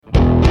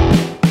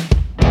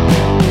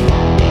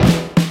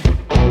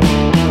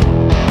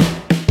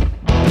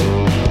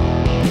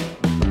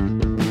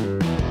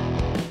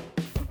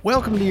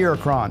Welcome to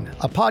Eurocron,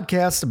 a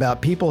podcast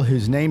about people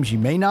whose names you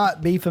may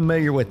not be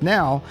familiar with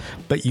now,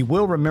 but you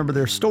will remember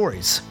their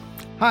stories.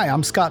 Hi,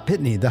 I'm Scott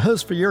Pitney, the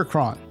host for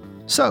Eurocron.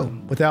 So,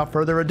 without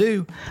further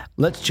ado,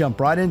 let's jump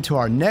right into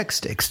our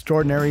next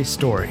extraordinary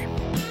story.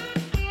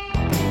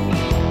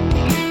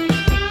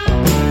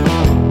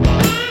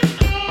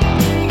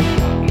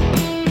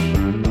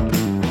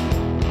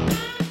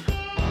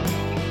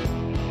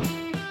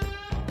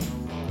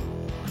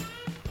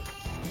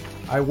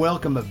 I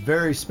welcome a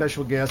very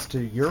special guest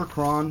to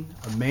Eurocron,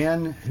 a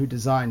man who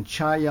designed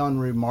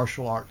Chaeyeonryu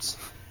martial arts.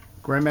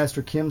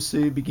 Grandmaster Kim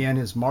Soo began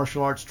his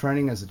martial arts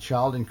training as a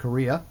child in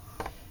Korea.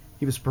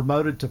 He was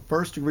promoted to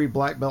first degree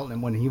black belt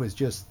when he was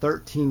just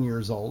 13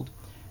 years old.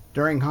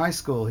 During high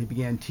school, he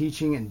began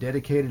teaching and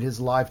dedicated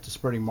his life to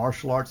spreading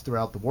martial arts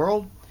throughout the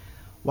world.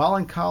 While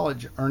in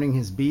college, earning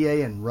his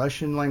BA in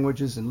Russian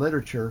languages and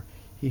literature,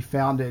 he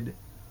founded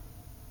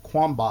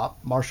Kwombop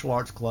Martial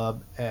Arts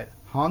Club at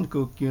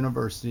Hankuk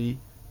University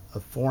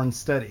of Foreign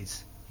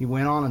Studies. He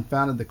went on and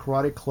founded the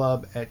Karate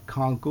Club at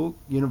Konkuk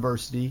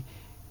University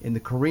in the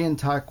Korean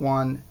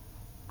Taekwondo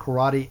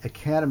Karate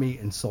Academy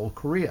in Seoul,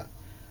 Korea.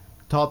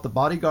 Taught the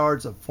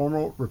bodyguards of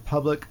former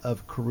Republic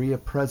of Korea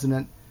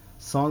President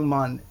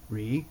Sungman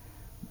Rhee,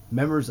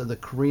 members of the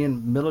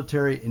Korean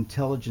Military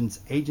Intelligence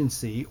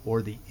Agency,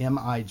 or the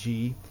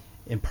MIG,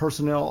 and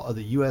personnel of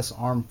the U.S.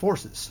 Armed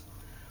Forces.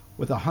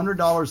 With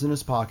 $100 in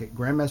his pocket,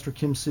 Grandmaster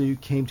Kim Soo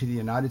came to the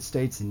United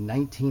States in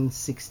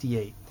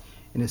 1968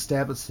 and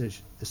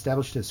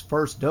established his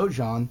first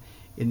dojo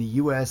in the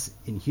U.S.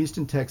 in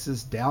Houston,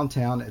 Texas,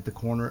 downtown at the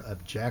corner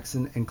of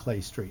Jackson and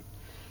Clay Street.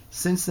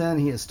 Since then,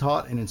 he has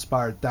taught and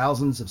inspired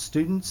thousands of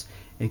students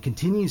and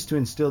continues to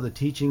instill the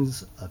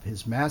teachings of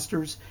his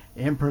masters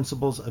and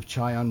principles of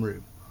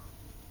Chaeyeonryu.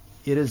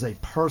 It is a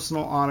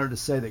personal honor to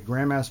say that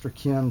Grandmaster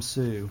Kim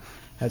Soo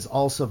has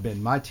also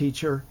been my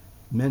teacher,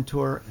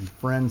 mentor, and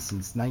friend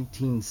since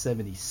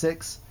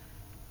 1976.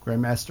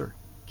 Grandmaster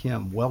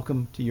Kim,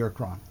 welcome to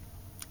Eurocron.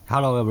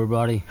 Hello,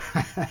 everybody.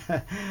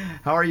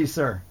 How are you,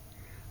 sir?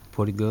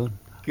 Pretty good.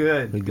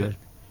 Good. Pretty good.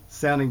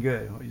 Sounding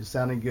good. You're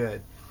sounding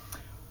good.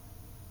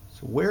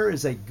 So where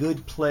is a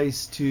good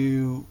place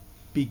to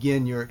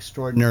begin your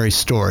extraordinary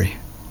story?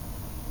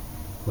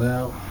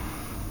 Well,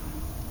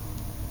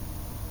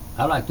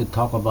 I like to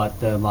talk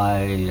about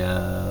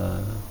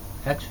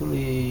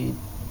actually,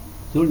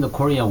 during the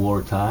Korean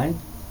War time,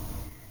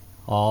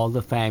 all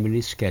the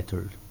families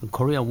scattered. The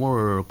Korean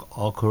War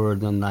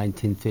occurred in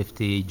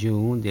 1950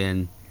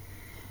 June,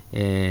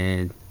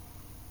 and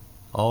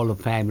all the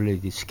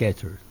families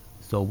scattered.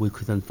 So we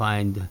couldn't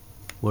find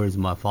where's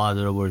my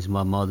father, where's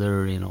my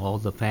mother, all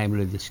the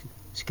families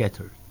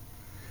scattered.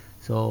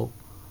 So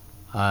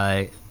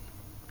I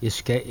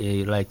escaped,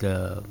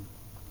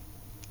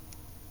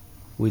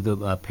 with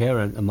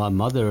my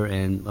mother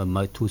and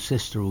my two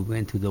sisters, we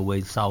went to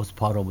the south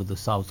part of the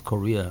South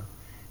Korea,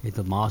 in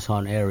the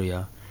Masan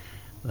area.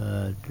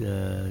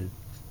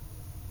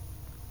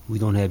 We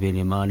don't have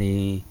any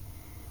money,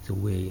 so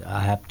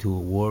I have to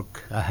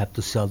work. I have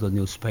to sell the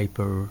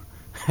newspaper,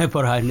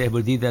 but I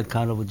never did that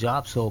kind of a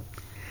job. So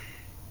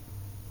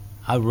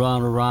I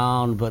run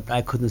around, but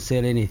I couldn't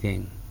sell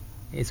anything.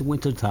 It's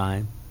winter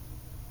time,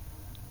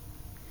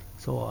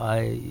 so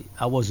I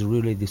was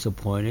really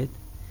disappointed.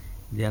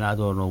 Then I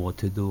don't know what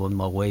to do. On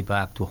my way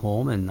back to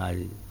home, and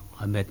I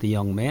met the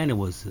young man. It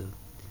was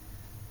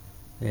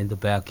in the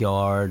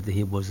backyard.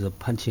 He was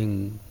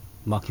punching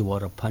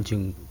Makiwara,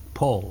 punching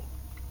pole.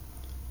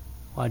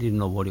 I didn't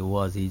know what it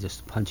was. He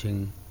just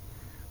punching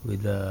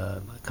with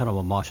kind of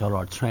a martial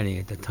art training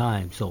at the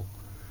time. So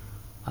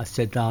I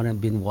sat down and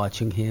been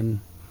watching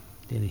him.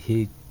 Then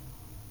his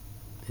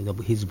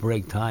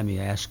break time, he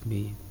asked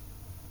me,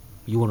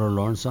 "You want to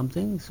learn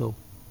something?" So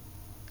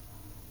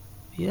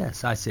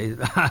yes, I said.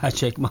 I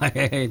shake my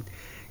head.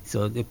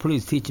 So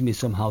please teach me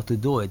somehow to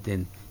do it.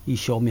 And he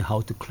showed me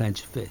how to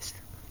clench fist.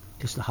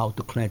 Just how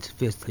to clench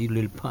fist, a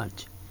little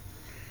punch.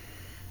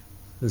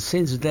 And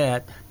since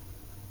that,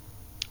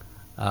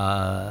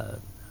 I'd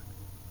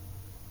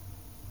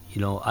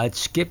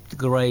skipped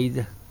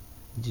grade.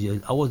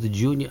 I was a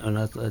junior, and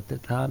at the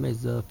time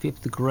it's the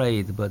 5th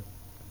grade. But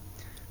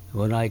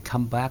when I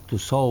come back to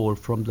Seoul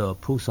from the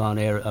Busan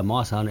area,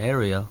 Masan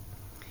area,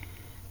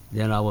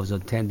 then I was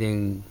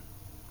attending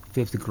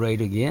 5th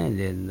grade again.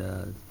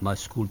 And my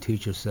school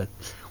teacher said,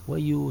 "Well,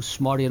 you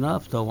smart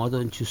enough, though. Why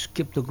don't you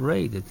skip the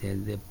grade?"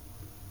 And they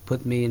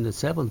put me in the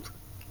 7th.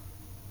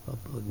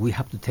 We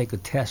have to take a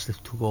test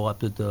to go up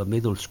to the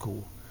middle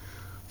school.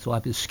 So I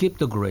have to skip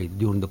the grade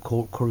during the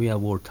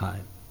Korean War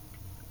time.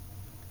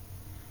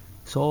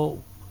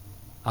 So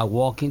I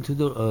walk into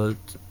the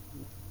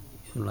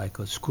like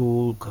a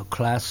school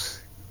class.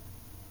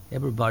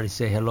 Everybody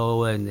say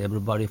hello and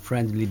everybody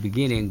friendly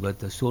beginning, but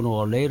sooner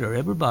or later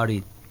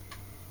everybody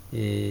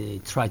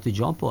tried to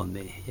jump on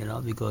me,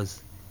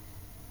 because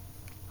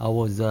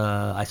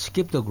I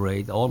skipped a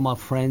grade. All my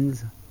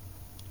friends,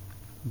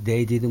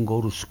 they didn't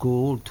go to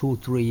school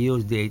 2-3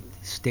 years. They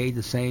stayed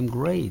the same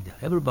grade.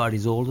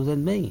 Everybody's older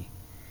than me.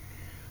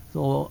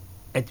 So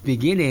at the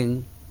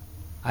beginning,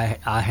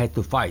 I had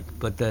to fight,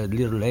 but a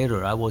little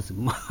later, I was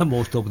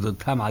most of the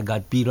time I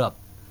got beat up.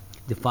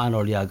 Then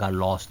finally, I got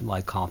lost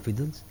my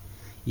confidence.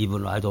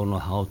 Even I don't know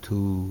how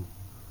to,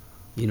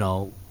 you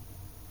know,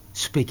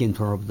 speak in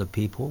front of the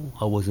people.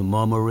 I was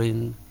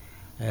murmuring,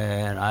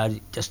 and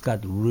I just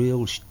got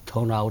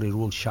turned out a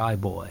real shy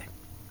boy.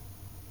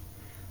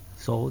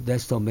 So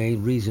that's the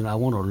main reason I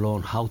want to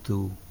learn how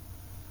to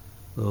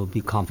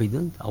be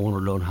confident. I want to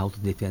learn how to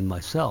defend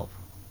myself.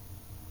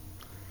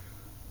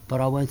 But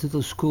I went to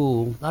the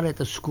school, not at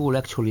the school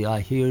actually.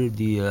 I hear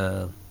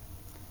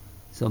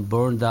some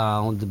burned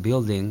down the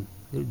building.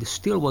 There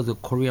still was a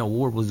Korean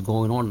War was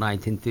going on,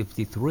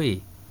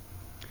 1953.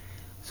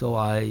 So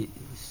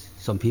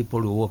some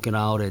people were walking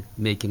out at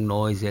making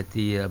noise at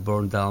the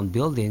burned down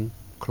building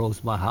close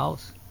to my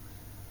house.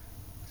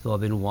 So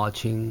I've been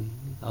watching.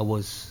 I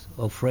was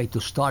afraid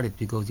to start it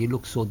because it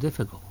looked so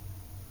difficult.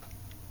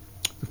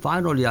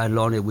 Finally, I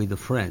learned it with a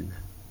friend.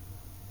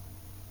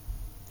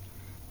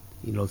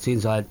 You know,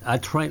 since I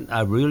trained,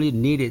 I really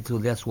needed to.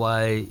 That's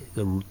why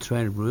I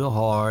trained real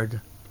hard.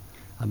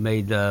 I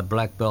made the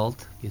black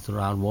belt. It's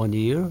around 1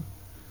 year.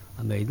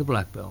 I made the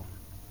black belt.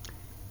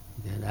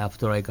 And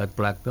after I got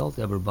black belt,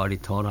 everybody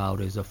turned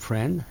out as a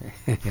friend.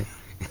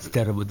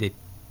 Instead of they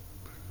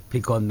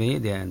pick on me,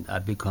 then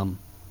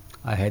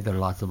I had a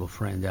lot of a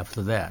friend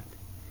after that.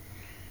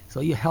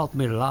 So you helped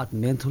me a lot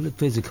mentally,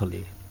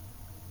 physically.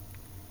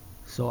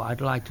 So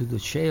I'd like to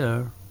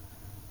share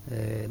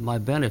my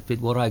benefit,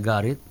 what I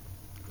got it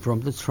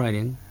from the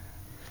training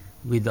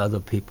with other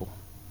people.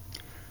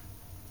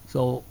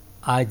 So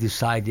I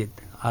decided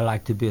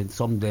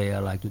someday I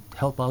like to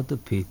help out the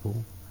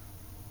people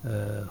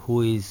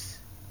who is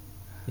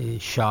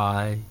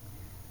shy,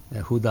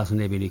 who doesn't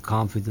have any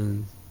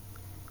confidence.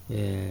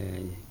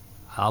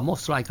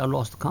 Almost like I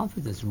lost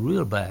confidence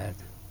real bad.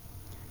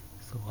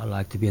 So I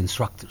like to be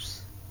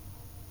instructors.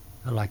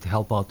 I like to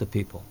help out the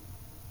people.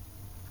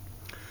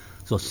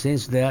 So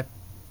since that,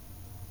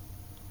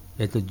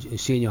 at the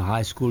senior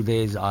high school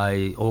days,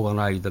 I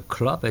organized a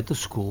club at the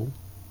school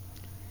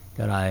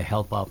that I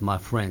help out my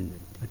friends,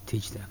 I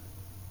teach them.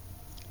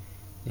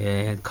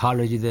 And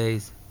college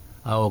days,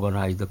 I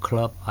organized the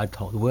club. I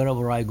taught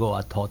wherever I go.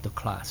 I taught the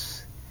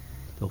class.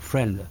 So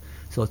friend.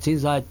 So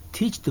since I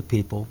teach the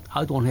people,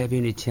 I don't have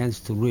any chance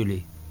to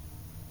really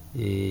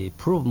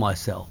prove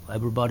myself.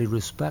 Everybody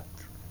respect.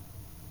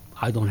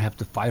 I don't have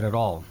to fight at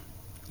all.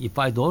 If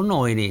I don't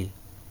know any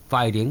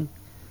fighting,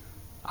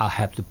 I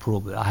have to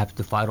prove it. I have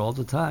to fight all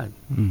the time.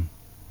 Mm.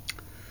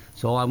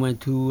 So I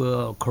went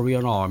to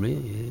Korean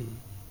Army.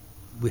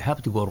 We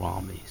have to go to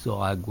Army. So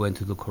I went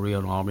to the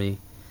Korean Army.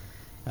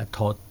 I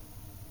taught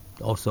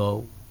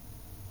also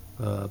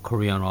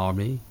Korean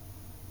Army.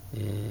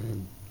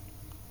 And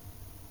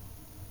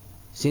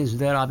since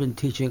then, I've been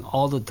teaching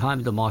all the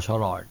time the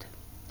martial art.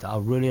 I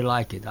really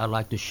like it. I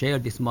like to share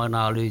this my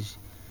knowledge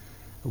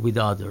with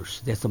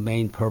others. That's the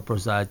main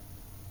purpose I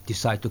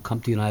decided to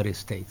come to the United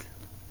States.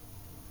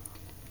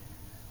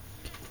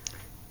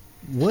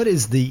 What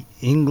is the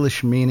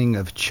English meaning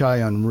of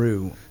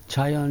Chaeyeon-ryu?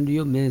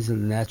 Chaeyeon-ryu means a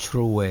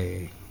natural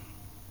way.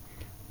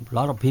 A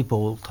lot of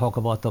people talk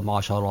about the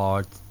martial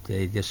art.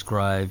 They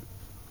describe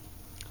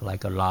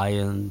like a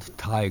lion,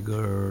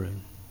 tiger,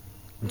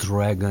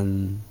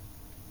 dragon,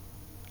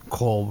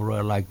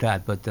 cobra, like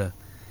that. But the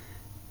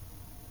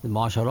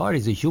martial art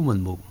is a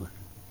human movement.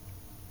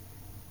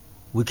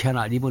 We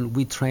cannot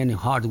we train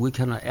hard. We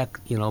cannot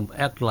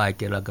act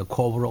like a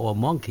cobra or a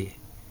monkey.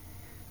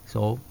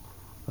 So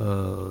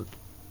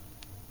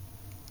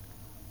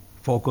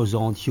focus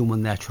on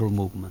human natural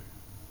movement.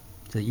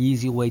 It's an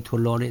easy way to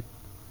learn it.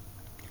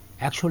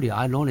 Actually,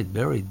 I learned it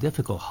very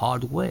difficult,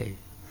 hard way.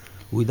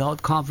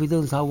 Without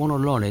confidence, I want to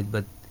learn it,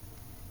 but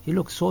it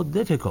looked so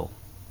difficult.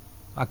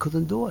 I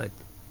couldn't do it.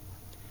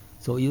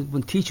 So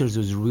even teachers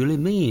was really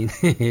mean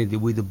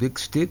with a big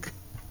stick.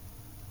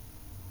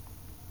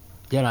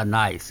 They're not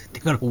nice.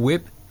 They're gonna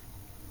whip.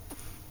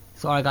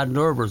 So I got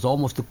nervous,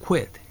 almost to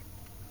quit.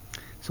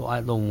 So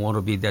I don't want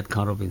to be that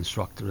kind of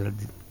instructor,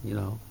 you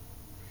know.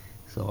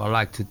 So I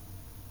like to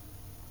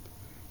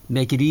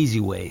make it easy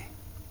way,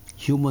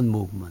 human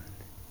movement.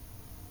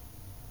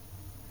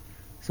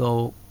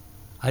 So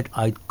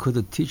I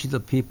could teach the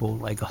people,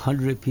 like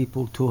 100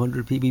 people,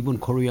 200 people, even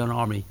Korean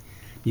Army.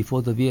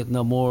 Before the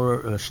Vietnam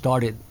War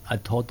started, I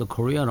taught the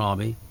Korean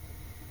Army.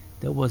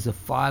 There was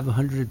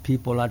 500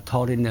 people I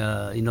taught in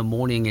the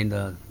morning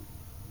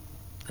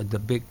at the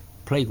big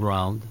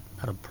playground,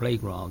 not a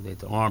playground, at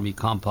the Army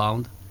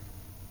compound,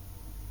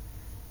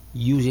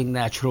 using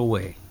natural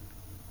way.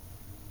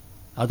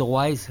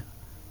 Otherwise,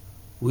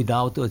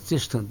 without the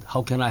assistant,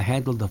 how can I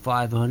handle the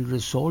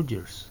 500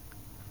 soldiers?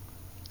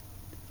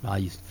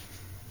 I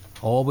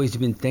always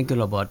been thinking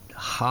about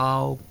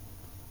how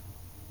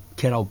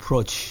can I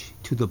approach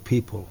to the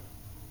people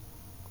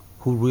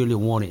who really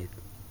want it.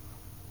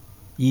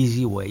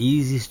 Easy way,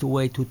 easiest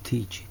way to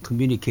teach,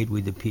 communicate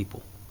with the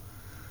people.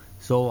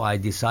 So I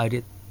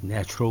decided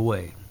natural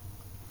way.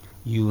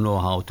 You know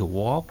how to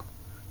walk,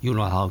 you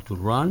know how to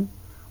run,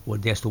 well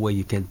that's the way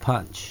you can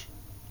punch.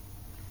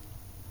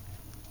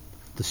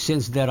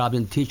 since that I've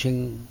been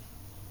teaching,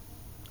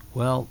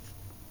 well,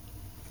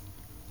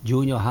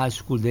 junior high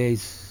school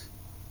days,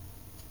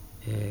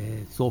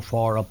 so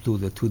far up to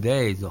the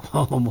today,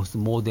 almost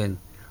longer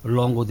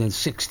than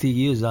 60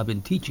 years I've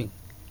been teaching.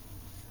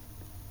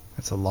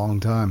 That's a long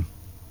time.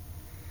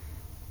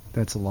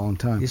 That's a long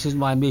time. This is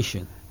my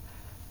mission.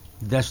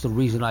 That's the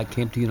reason I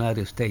came to the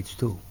United States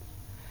too.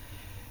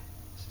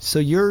 So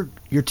you're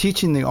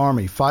teaching the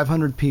Army,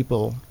 500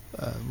 people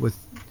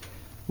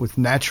with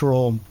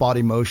natural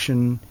body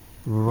motion.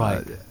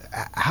 Right.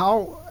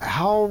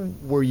 How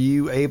were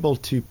you able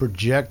to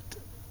project?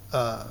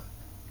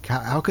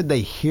 How could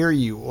they hear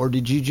you, or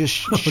did you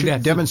just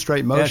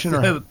demonstrate motion?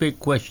 That's a big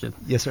question.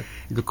 Yes, sir.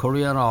 The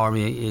Korean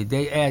Army,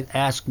 they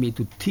asked me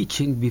to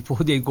teaching before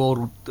they go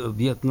to the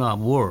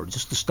Vietnam War,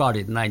 just to start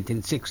it in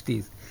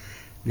 1960s.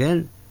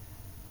 Then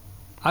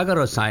I got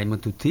an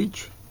assignment to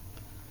teach,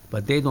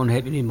 but they don't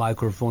have any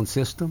microphone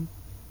system,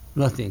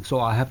 nothing. So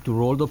I have to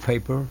roll the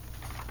paper,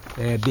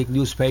 a big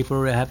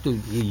newspaper. I have to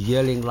be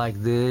yelling like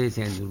this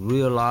and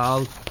real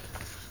loud,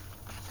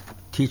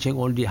 teaching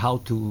only how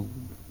to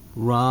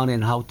run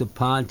and how to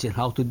punch and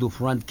how to do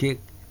front kick.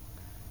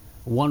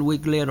 1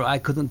 week later, I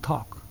couldn't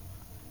talk.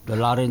 The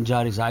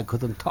laryngitis, I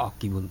couldn't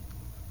talk even.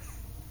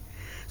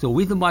 So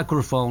with the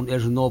microphone,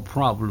 there's no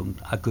problem.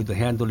 I could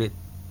handle it.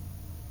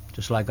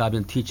 Just like I've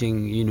been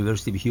teaching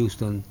University of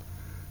Houston,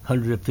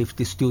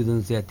 150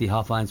 students at the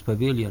Hofheinz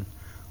Pavilion.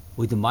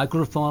 With the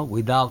microphone,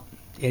 without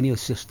any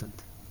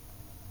assistant.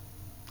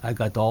 I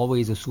got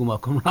always a summa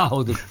cum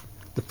laude,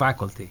 the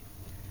faculty.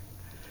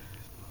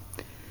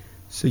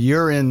 So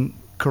you're in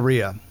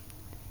Korea.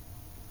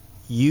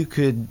 You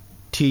could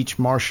teach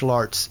martial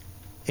arts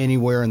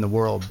anywhere in the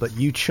world, but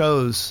you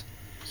chose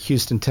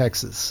Houston,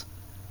 Texas.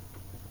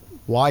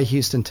 Why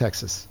Houston,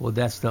 Texas? Well,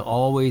 that's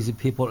always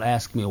people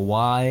ask me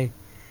why.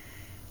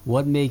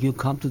 What made you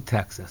come to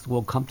Texas?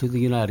 Well, come to the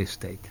United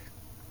States.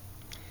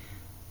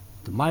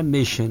 My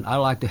mission, I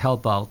like to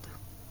help out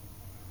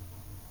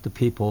the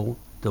people,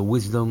 the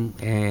wisdom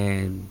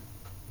and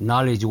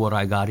knowledge what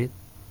I got it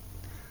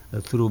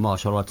through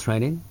martial art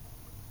training.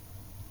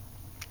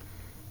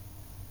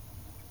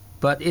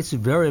 But it's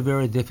very,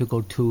 very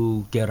difficult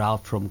to get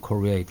out from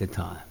Korea at the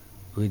time.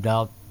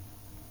 Without,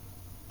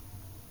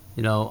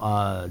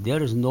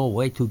 there is no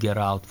way to get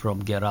out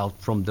from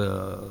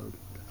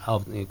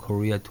out in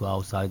Korea to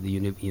outside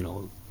the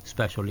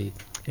especially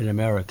in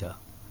America.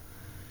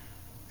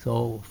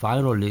 So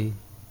finally,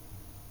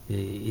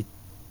 it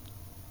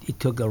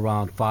took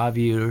around 5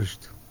 years.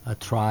 I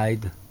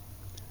tried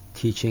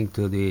teaching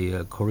to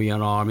the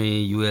Korean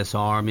Army, U.S.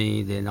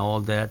 Army, then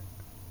all that.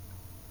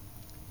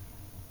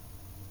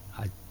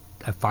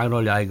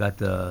 Finally, I got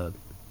the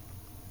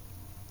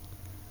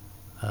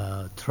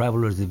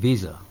traveler's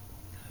visa,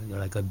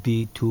 like a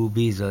B2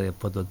 visa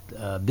for the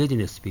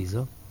business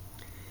visa.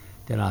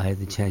 Then I had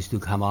the chance to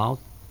come out.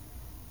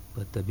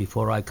 But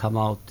before I come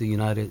out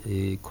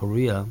to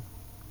Korea,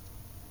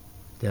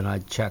 then I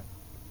checked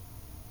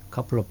a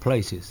couple of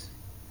places.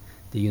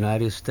 The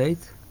United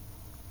States,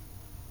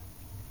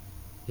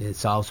 the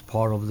south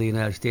part of the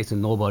United States,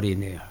 and nobody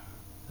in there.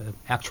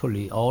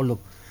 Actually, all of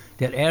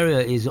that area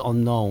is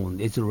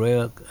unknown. It's a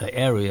rare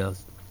area.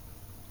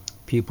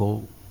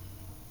 People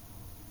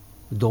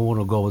don't want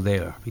to go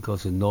there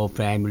because there's no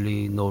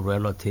family, no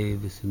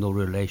relatives, no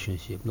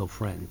relationship, no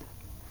friend.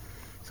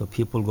 So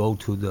people go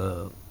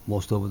to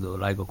most of the,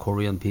 like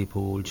Korean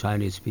people,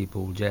 Chinese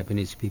people,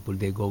 Japanese people,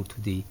 they go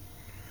to the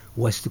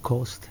West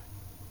Coast,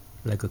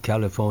 like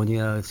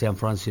California, San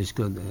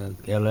Francisco,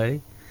 LA,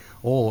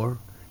 or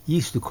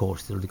East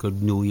Coast, like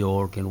New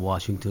York and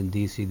Washington,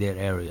 D.C., that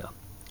area.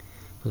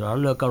 But I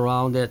look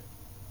around that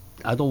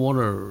I don't want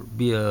to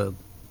be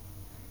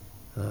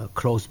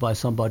close by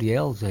somebody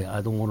else.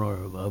 I don't want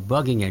to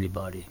bugging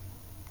anybody.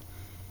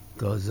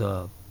 Because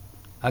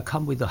I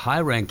come with a high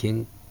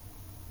ranking.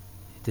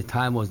 At the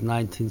time was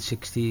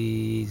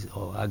 1960s.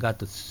 I got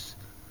the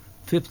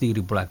 50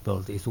 black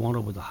belt. It's one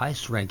of the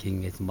highest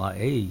ranking at my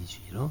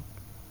age,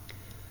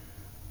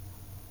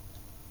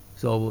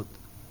 So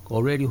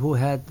already who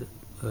had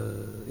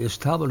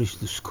established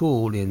the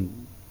school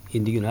in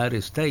the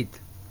United States,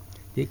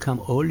 they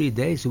come early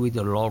days with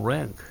a low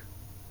rank.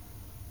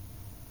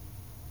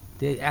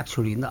 They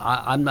actually,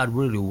 I'm not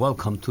really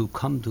welcome to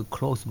come too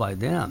close by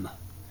them.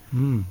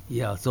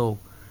 Yeah, so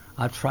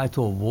I try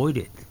to avoid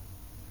it.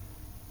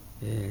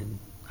 And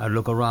I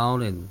look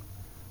around and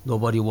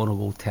nobody want to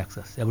go to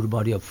Texas.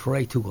 Everybody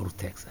afraid to go to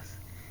Texas.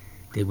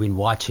 They've been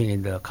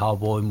watching the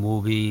cowboy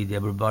movie,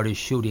 everybody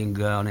shooting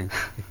gun. And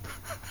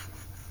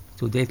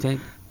so they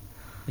think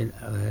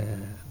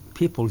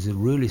people is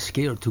really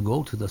scared to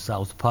go to the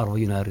south part of the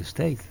United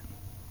States.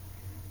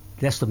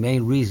 That's the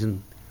main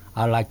reason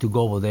I like to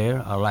go over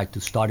there. I like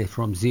to start it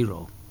from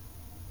zero.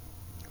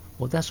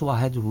 Well, that's why I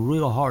had a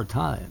real hard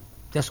time.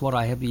 That's what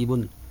I have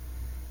even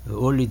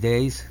early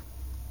days.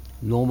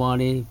 No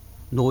money,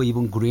 no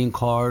even green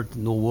card,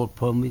 no work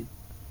permit.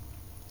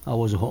 I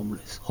was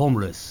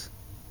homeless.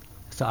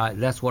 So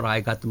that's what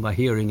I got my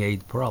hearing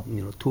aid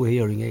problem, 2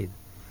 hearing aids.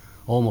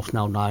 Almost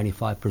now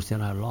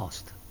 95% I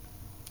lost.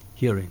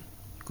 hearing,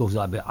 because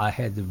I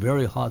had a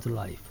very hard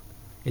life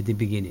at the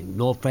beginning.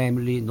 No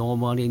family, no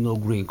money, no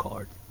green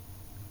card.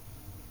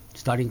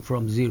 Starting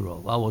from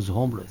zero, I was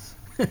homeless.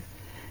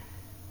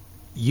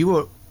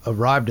 You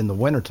arrived in the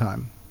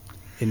wintertime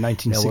in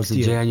That was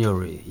 1968.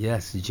 January.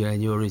 Yes,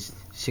 January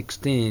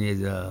 16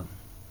 is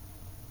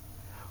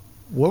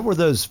What were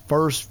those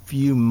first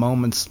few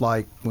moments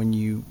like when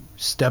you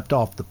stepped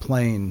off the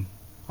plane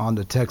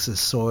onto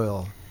Texas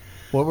soil?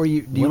 What were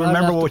you? Do you when I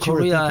remember left what you were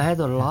Korea, thinking? I had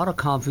a lot of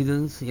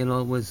confidence,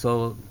 with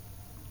so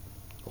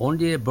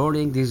only a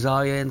burning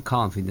desire and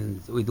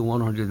confidence with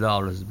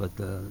 $100. But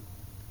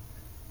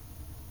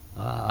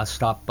I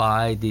stopped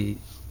by the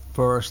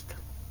first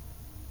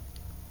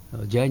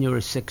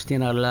January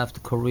 16. I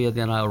left Korea,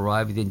 then I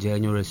arrived in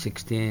January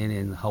 16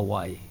 in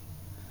Hawaii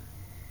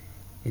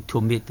and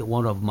to meet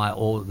one of my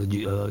old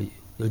the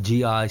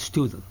GI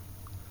student,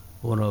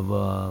 one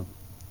of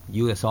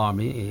U.S.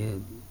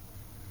 Army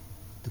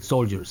the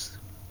soldiers.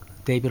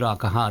 David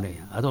Akahane.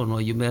 I don't know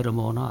you met him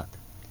or not.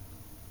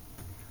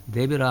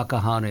 David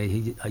Akahane,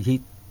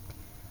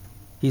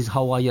 he's a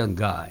Hawaiian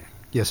guy.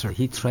 Yes, sir.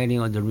 He training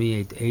under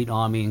me at 8th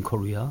Army in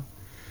Korea.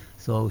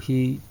 So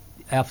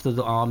after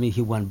the army,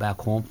 he went back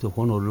home to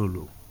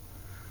Honolulu.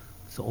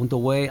 So on the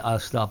way, I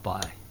stopped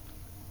by.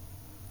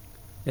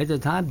 At the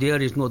time,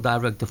 there is no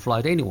direct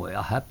flight anyway.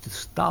 I have to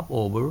stop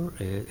over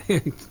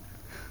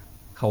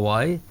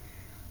Hawaii.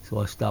 So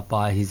I stopped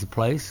by his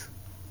place.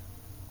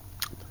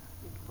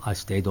 I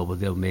stayed over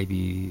there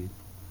maybe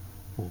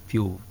for a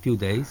few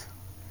days.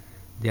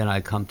 Then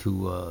I come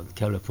to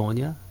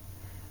California,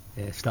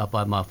 stopped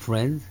by my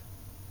friends.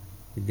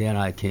 Then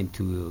I came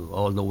to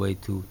all the way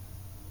to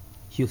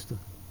Houston.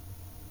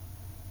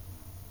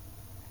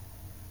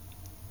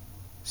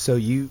 So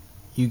you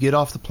get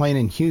off the plane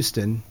in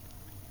Houston,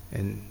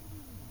 and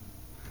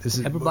this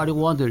is Everybody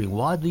wondering,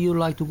 why do you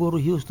like to go to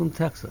Houston,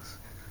 Texas?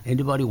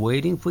 Anybody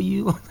waiting for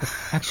you?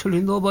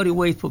 Actually, nobody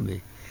wait for me.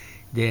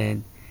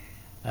 Then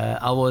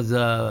I was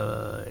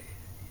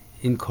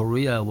in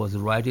Korea. I was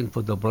writing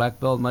for the Black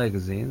Belt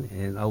magazine,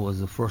 and I was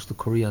the first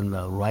Korean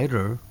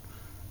writer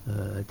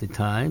at the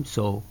time.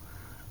 So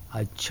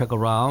I check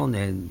around,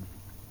 and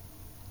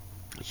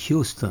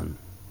Houston,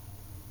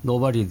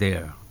 nobody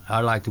there.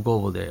 I like to go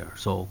over there.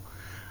 So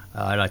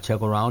I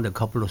check around a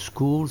couple of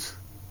schools,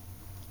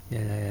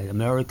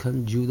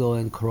 American Judo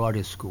and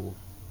Karate School.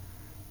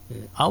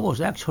 I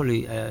was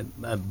actually a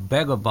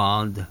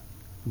vagabond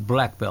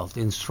black belt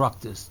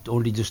instructors,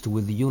 only just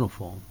with the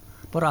uniform.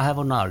 But I have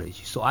a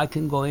knowledge, so I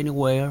can go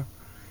anywhere,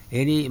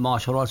 any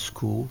martial arts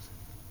school.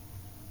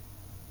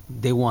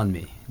 They want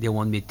me. They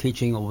want me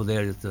teaching over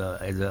there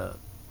as a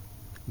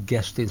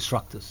guest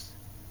instructors.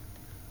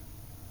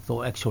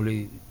 So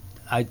actually,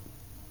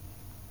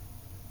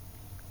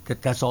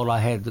 that's all I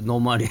had. No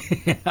money.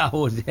 I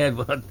was there,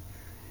 but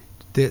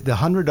the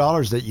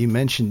 $100 that you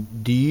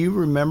mentioned. Do you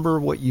remember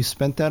what you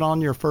spent that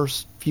on your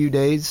first few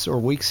days or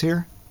weeks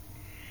here?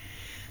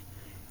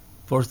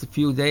 first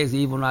few days,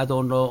 even I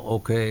don't know.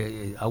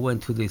 Okay, I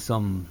went to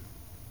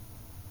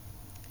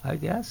I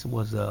guess it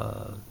was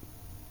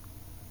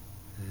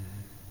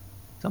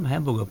some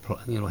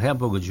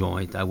hamburger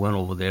joint. I went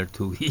over there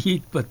to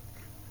eat, but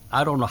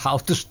I don't know how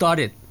to start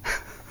it.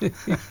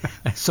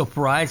 I'm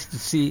surprised to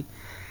see.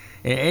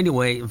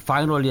 Anyway,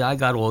 finally I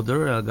got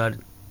older. I got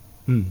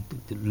a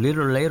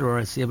little later.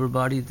 I see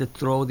everybody that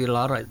throw a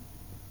lot of,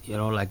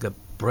 like a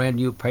brand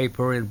new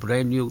paper and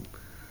brand new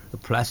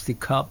plastic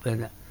cup,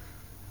 and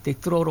they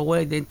throw it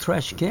away. They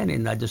trash can,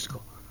 and I just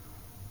go,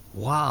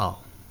 wow.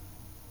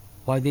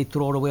 Why they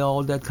throw away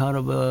all that kind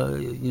of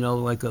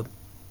like a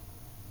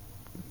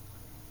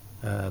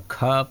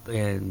cup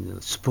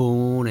and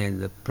spoon and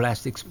the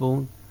plastic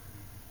spoon?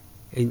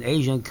 In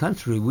Asian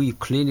country, we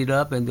clean it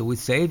up and we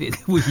save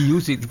it. We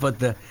use it, but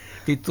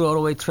they throw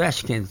away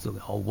trash cans.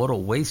 Oh, what a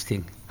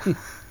wasting.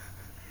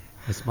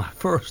 That's my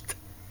first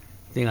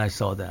thing I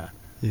saw that.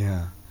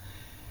 Yeah.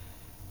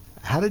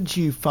 How did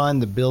you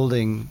find the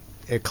building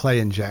at Clay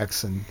and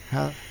Jackson?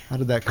 How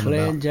did that come Clay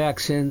about? and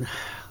Jackson,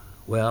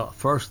 well,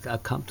 first I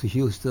come to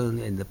Houston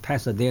in the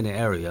Pasadena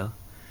area.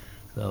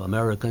 The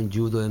American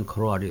Judo and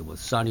Karate was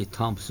Sonny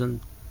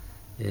Thompson.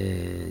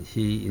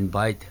 He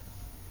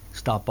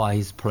stopped by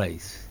his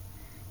place.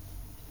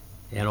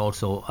 And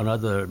also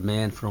another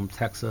man from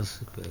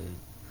Texas,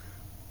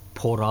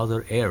 Port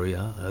Arthur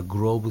area,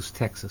 Groves,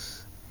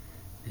 Texas,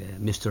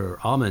 Mr.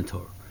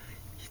 Armentor.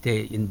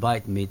 They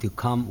invite me to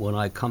come. When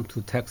I come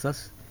to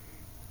Texas,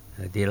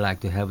 they like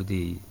to have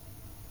the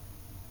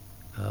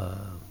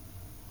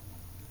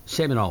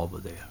seminar over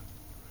there.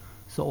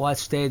 So I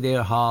stayed at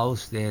their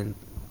house then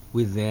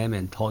with them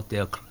and taught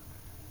a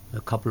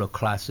couple of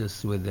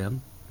classes with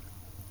them.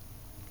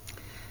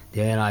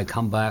 Then I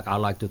come back. I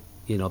like to,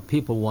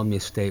 people want me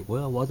to stay.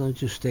 Well, why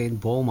don't you stay in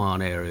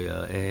Beaumont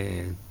area?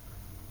 And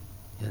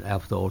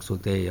after also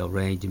they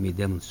arranged me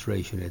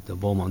demonstration at the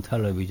Beaumont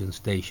television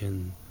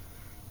station.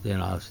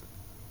 Then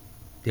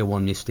they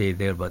want me to stay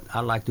there, but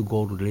I like to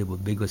go to live a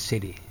bigger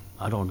city.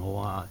 I don't know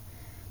why.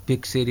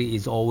 Big city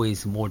is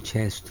always more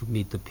chance to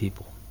meet the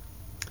people.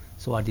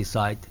 So I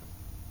decide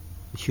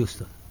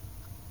Houston.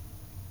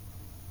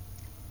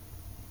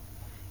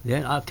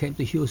 Then I came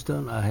to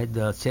Houston. I had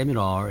a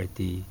seminar at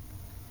the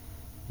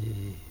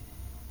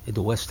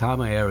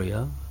Westheimer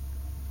area.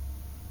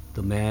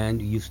 The man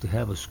who used to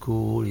have a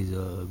school is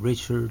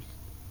Richard,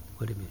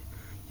 wait a minute,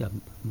 yeah,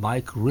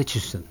 Mike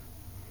Richardson,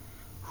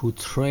 who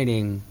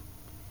training,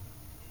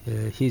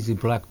 he's a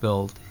black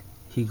belt.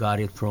 He got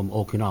it from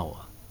Okinawa.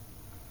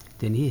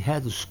 Then he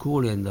had a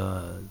school in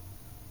the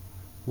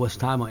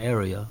Westheimer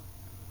area,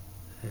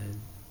 and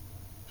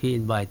he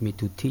invited me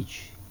to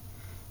teach.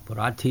 But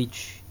I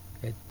teach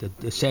at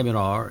the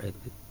seminar at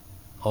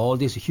all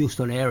this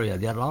Houston area.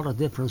 There are a lot of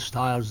different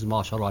styles of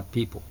martial art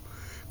people.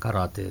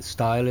 Karate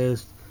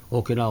stylists,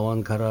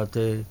 Okinawan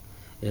karate,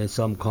 and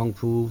some kung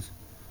fu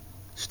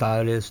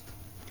stylists.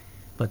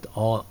 But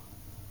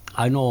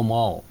I know them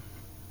all.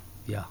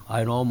 Yeah,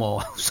 I know them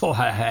all. So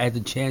I had the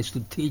chance to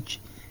teach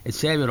a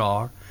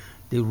seminar.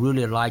 They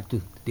really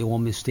they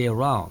want me to stay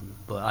around.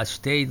 But I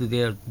stayed at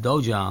their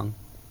dojang.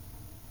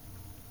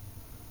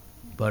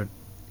 But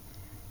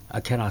I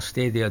cannot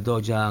stay there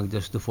dojang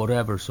just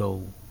forever.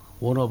 So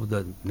one of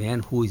the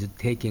men who is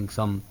taking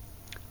some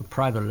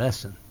private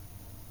lesson,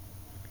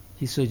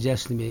 he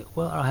suggested to me,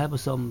 well, I have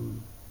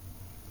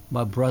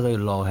my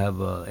brother-in-law have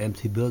an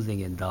empty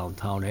building in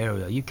downtown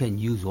area. You can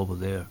use over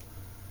there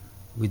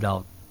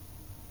without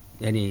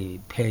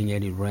paying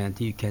any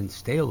rent. You can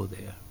stay over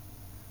there.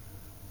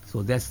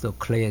 So that's the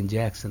Clay and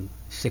Jackson,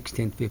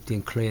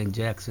 1615 Clay and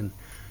Jackson.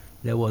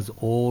 There was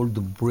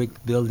old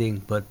brick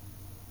building, but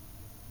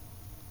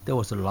there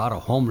was a lot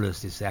of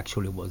homeless.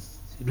 Actually was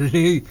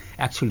really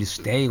actually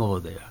staying over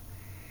there.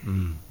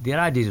 Then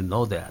I didn't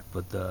know that,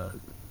 but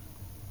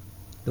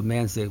the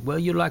man said, well,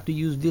 you like to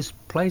use this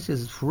place,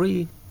 it's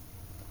free.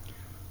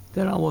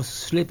 Then I was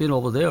sleeping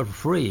over there for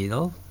free, you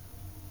know.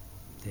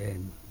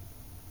 Then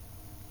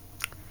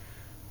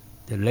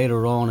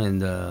later on,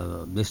 and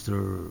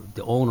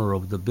the owner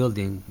of the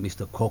building,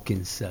 Mr.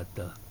 Cockins, said,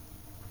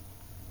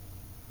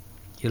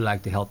 he'd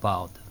like to help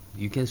out.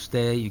 You can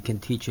stay, you can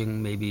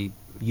teaching, maybe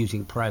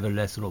using private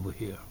lesson over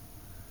here.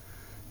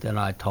 Then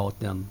I taught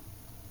them.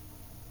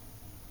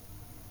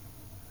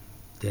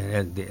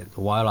 Then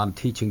while I'm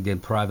teaching them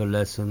private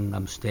lesson,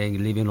 I'm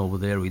living over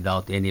there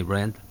without any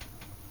rent.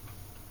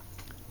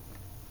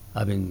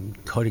 I've been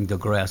cutting the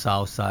grass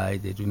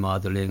outside,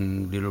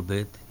 remodeling a little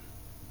bit.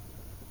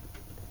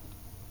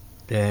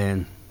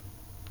 Then,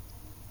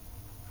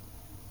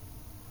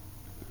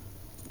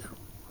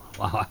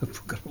 wow, I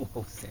forgot what I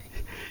was saying.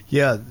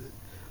 Yeah,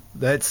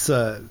 that's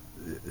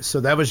so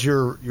that was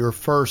your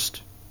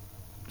first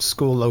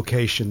school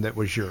location that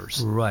was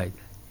yours. Right.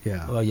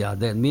 Yeah. Well, yeah.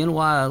 Then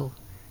meanwhile,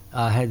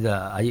 I had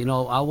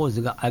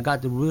I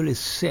got really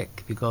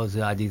sick because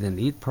I didn't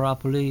eat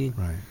properly.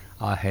 Right.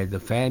 I had a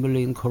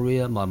family in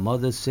Korea. My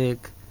mother's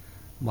sick.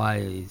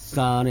 My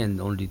son and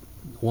only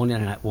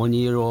 1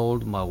 year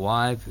old. My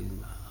wife.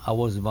 I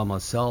was by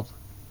myself.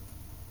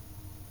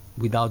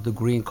 Without the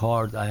green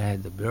card, I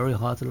had a very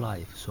hard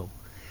life. So,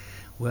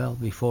 well,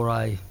 before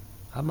I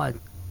might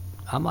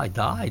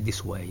die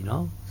this way, you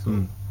know.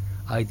 So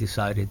I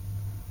decided,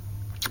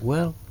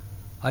 well,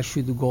 I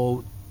should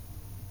go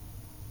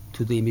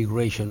to the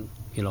immigration,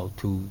 you know,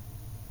 to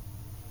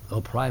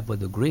apply for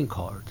the green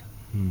card.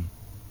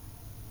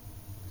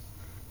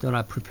 Then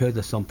I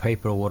prepared some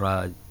paper what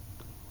I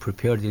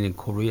prepared in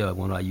Korea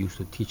when I used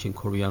to teach in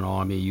Korean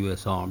Army,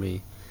 U.S.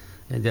 Army,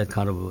 and that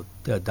kind of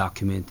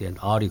document and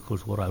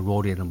articles what I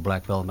wrote in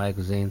Black Belt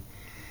magazine.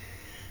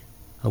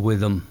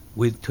 With them,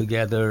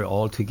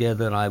 all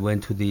together, and I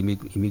went to the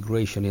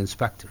immigration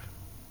inspector.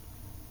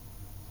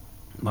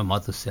 My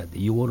mother said,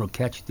 "You want to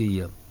catch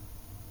the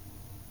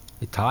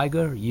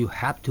tiger? You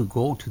have to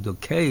go to the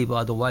cave,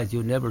 otherwise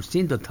you've never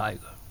seen the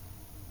tiger."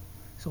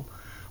 So,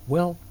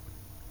 well,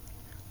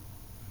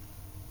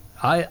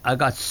 I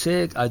got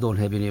sick. I don't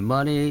have any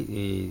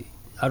money.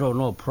 I don't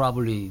know.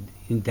 Probably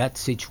in that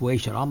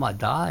situation, I might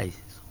die.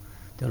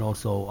 Then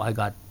also I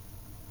got,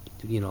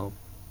 you know.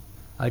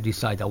 I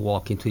decided I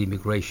walk into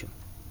immigration.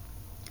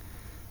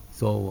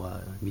 So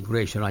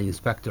immigration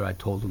inspector, I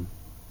told him,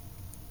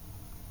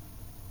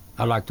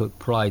 I'd like to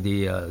apply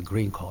the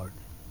green card.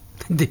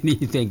 Then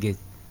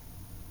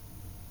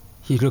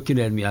he's looking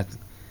at me,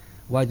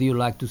 why do you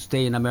like to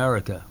stay in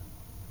America?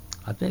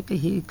 I think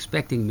he's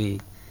expecting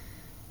me.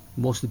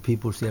 Most of the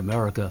people say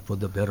America for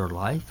the better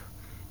life,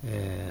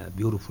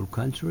 beautiful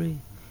country,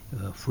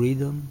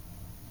 freedom.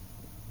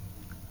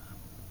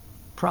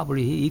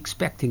 Probably he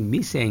expecting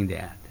me saying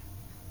that.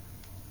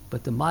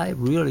 But my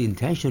real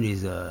intention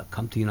is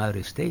come to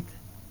United States.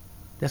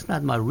 That's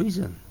not my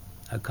reason.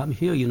 I come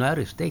here,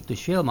 United States, to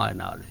share my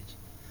knowledge.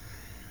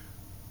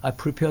 I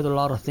prepared a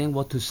lot of things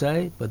what to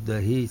say, but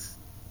he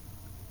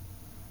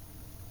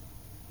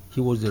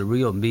was a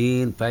real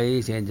mean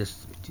face and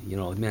just, you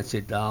know, man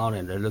sit down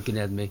and they're looking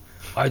at me.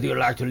 Why do you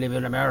like to live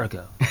in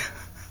America?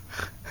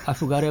 I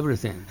forgot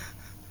everything.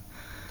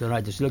 Then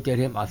I just look at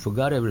him. I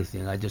forgot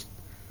everything.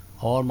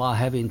 All my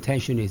heavy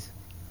intention is,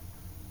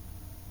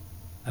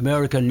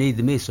 America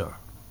needs me, sir.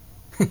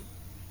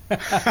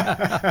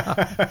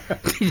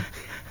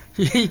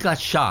 He got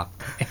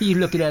shocked. He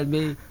looking at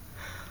me.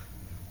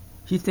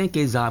 He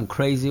thinks I'm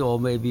crazy or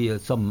maybe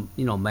some,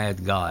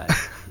 mad guy.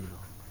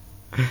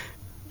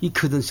 He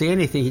couldn't say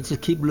anything. He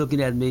just keep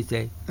looking at me,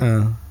 say,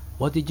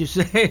 "What did you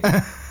say?"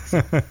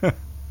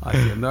 I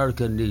said,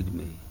 "America need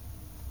me."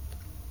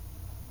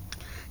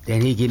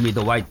 Then he gave me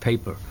the white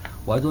paper.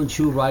 "Why don't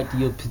you write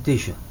your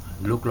petition?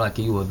 You look like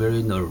you were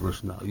very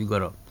nervous now. You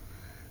gotta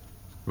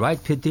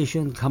write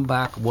petition, come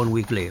back 1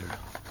 week later."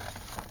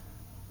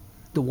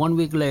 The 1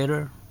 week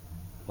later,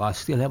 I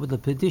still have the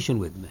petition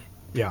with me.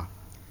 Yeah.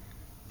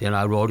 Then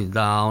I wrote it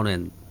down,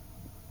 and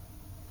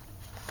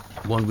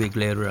 1 week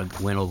later I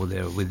went over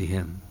there with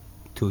him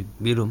to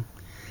meet him.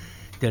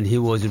 Then he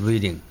was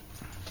reading.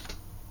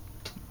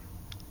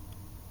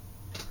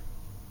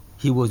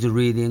 He was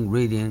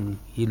reading,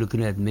 he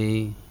looking at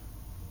me,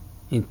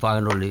 and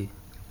finally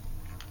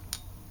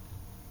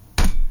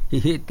he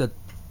hit the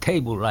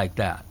table like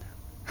that.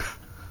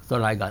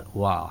 So I got,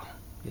 wow,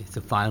 it's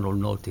the final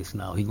notice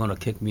now. He's gonna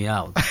kick me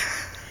out.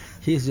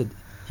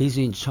 He's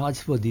in charge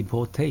for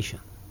deportation.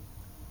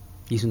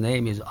 His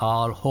name is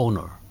Al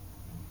Horner.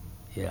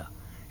 Yeah,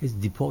 he's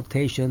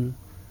deportation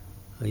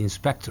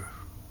inspector.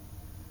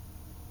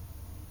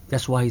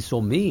 That's why he's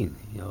so mean.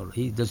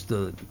 He just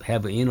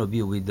have an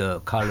interview with the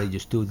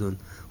college student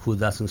who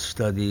doesn't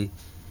study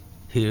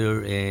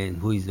here and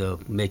who is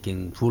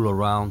making fool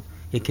around.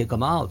 He kick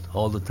him out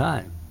all the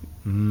time.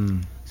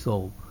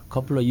 So a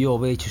couple of U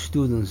of H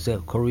students,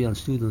 Korean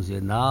students,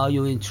 said, "Now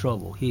you're in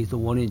trouble. He's the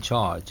one in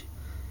charge,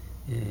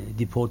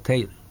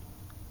 deportate."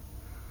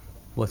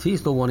 But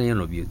he's the one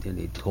interviewed, and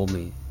he told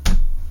me,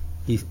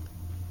 he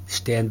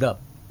stand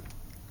up.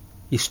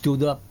 He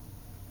stood up.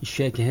 He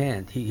shake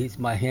hand. He hits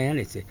my hand.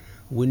 He said,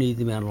 "We need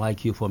a man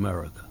like you for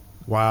America."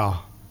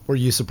 Wow. Were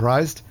you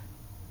surprised?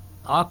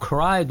 I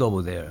cried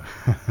over there.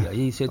 Yeah,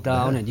 he sit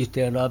down and you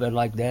stand up and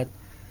like that.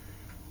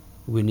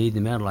 "We need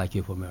a man like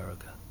you for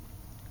America."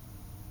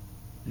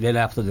 Then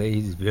after that,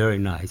 he's very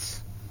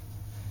nice.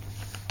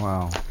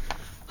 Wow.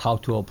 How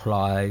to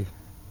apply?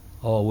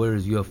 Oh, where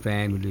is your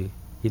family?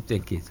 He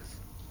think it's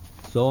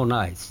so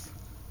nice.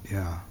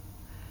 Yeah.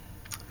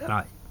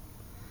 And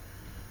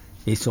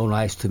he's so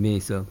nice to me.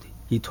 So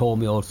he told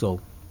me also,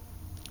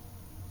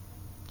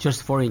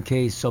 just for in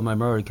case some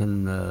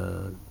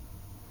American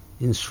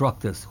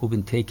instructors who've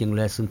been taking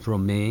lessons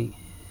from me,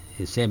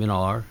 a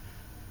seminar,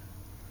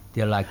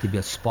 they like to be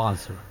a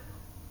sponsor.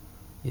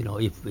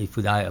 If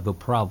I have a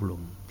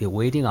problem, they're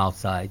waiting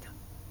outside.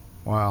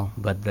 Wow.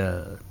 But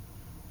the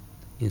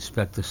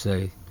inspector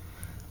say,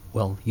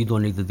 "Well, you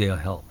don't need their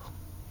help.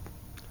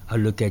 I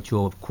look at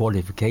your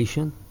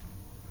qualification.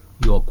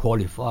 You're a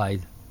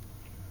qualified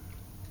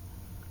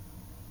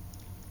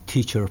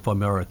teacher for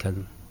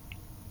American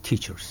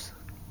teachers.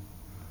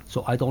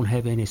 So I don't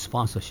have any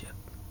sponsorship.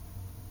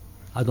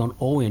 I don't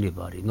owe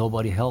anybody.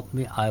 Nobody helped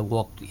me. I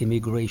walked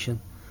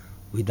immigration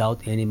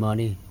without any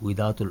money,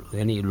 without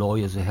any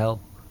lawyer's help.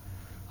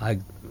 I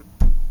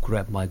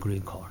grabbed my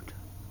green card."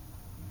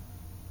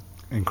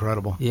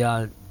 Incredible.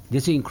 Yeah,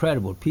 this is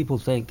incredible. People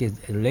think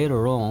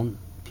later on,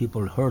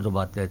 people heard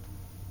about that.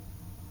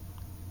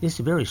 It's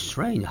very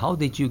strange. How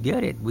did you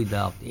get it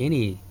without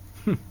any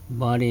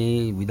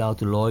money, without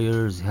the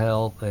lawyer's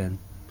help, and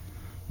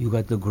you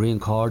got the green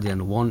card?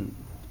 And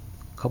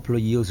couple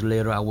of years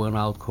later, I went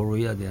out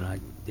Korea. Then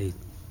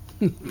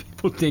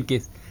people think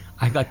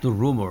I got the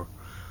rumor.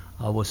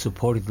 I was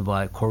supported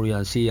by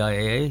Korean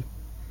CIA.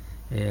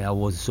 And I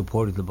was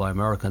supported by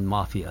American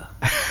mafia.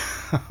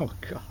 Oh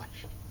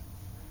gosh.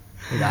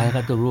 And I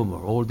got the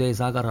rumor. All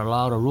days I got a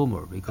lot of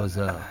rumor because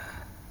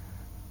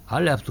I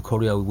left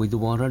Korea with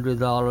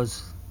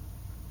 $100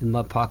 in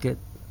my pocket.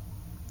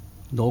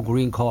 No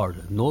green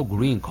card. No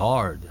green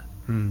card.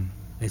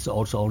 It's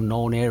also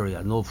unknown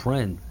area. No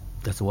friend.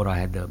 That's what I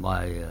had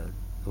my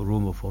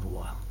rumor for a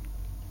while.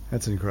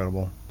 That's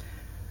incredible.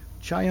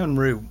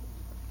 Chaeyeon-ryu,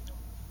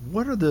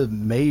 what are the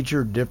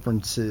major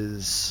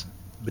differences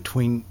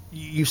between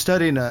you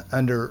studying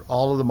under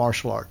all of the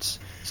martial arts?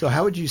 So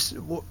how would you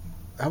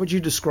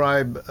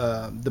describe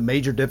the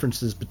major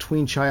differences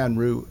between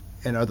Chaeyeon-ryu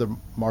and other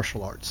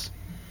martial arts?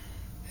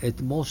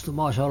 Most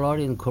martial art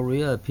in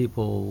Korea,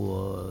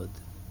 people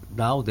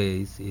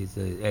nowadays is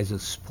as a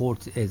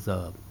sports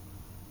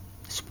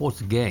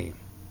game.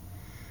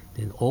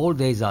 Then all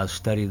days I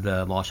studied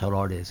martial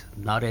art is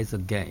not as a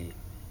game,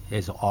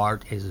 as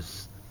art,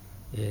 as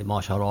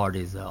martial art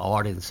is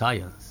art and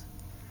science,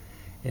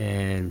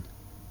 and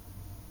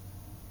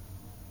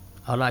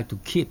I like to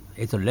keep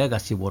it's a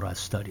legacy what I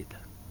studied.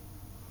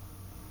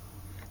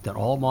 That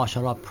all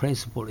martial art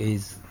principle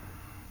is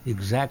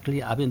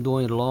exactly I've been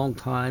doing it a long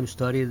time,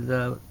 studied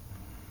all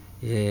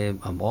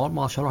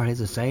martial art has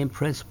the same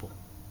principle.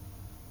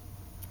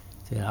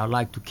 So I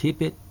like to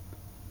keep it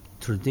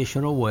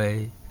traditional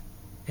way,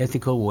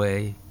 ethical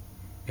way,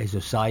 as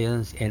a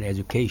science and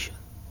education,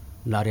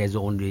 not as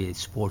only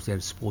sports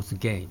and sports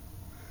game.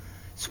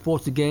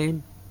 Sports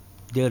game,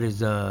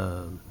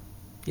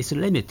 it's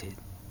limited.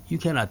 You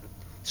cannot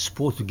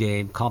sports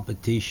game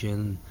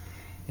competition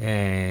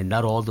and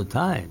not all the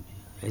time.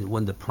 And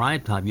when the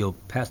prime time, you're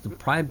past the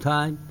prime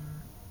time,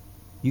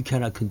 you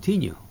cannot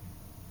continue.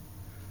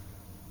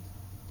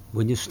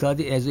 When you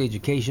study as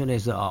education,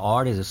 as a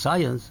art, as a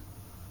science,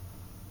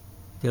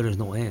 there is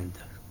no end,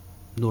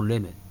 no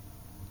limit.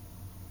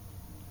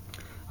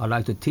 I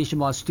like to teach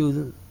my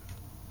students.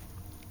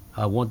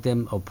 I want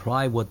them to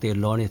apply what they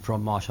learn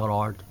from martial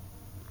art,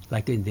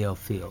 like in their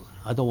field.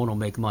 I don't want to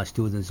make my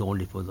students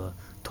only for the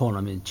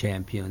tournament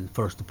champion,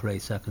 first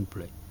place, second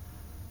place.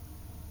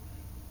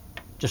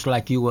 Just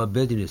like you are a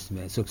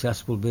businessman,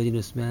 successful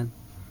businessman,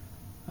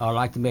 I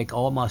like to make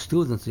all my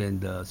students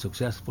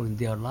successful in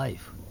their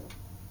life.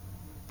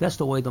 That's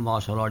the way the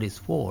martial art is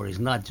for. It's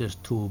not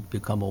just to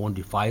become a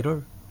only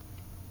fighter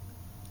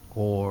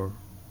or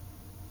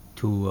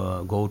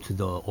to go to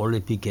the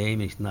Olympic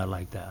game. It's not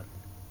like that.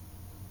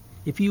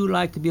 If you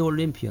like to be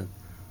Olympian,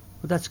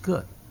 well, that's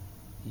good.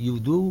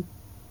 You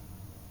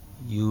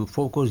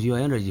focus your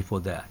energy for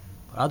that.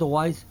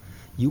 Otherwise,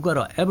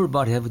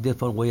 everybody have a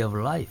different way of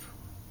life.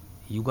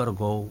 You gotta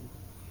go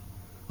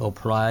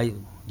apply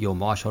your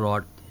martial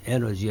art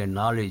energy and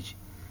knowledge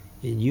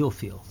in your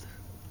field.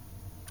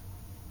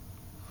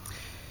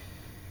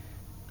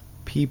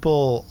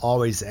 People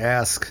always they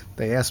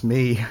ask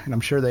me, and I'm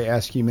sure they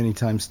ask you many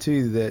times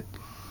too, that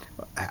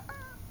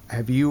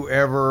have you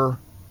ever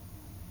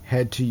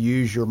had to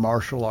use your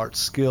martial arts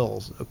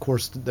skills? Of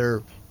course,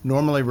 they're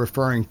normally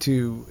referring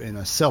to in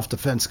a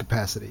self-defense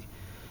capacity.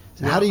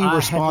 So how do you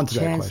respond to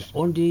that question?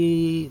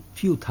 Only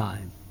few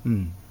times.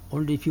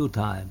 Only few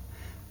times.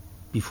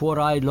 Before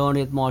I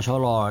learned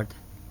martial art,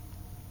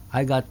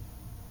 I got,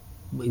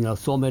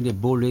 so many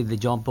bullies, they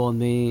jump on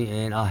me,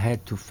 and I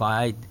had to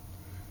fight.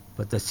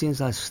 But since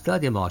I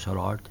studied martial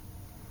art,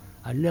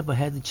 I never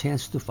had the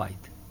chance to fight.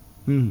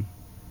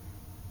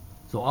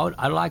 So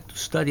I like to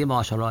study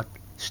martial art,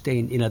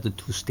 in order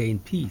to stay in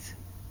peace.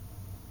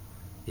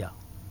 Yeah,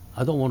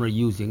 I don't want to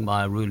using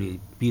my really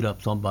beat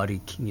up somebody,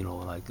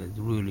 like it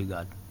really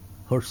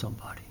hurt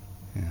somebody.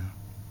 Yeah.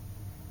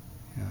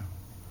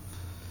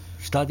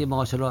 Study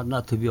martial art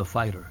not to be a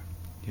fighter,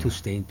 to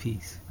stay in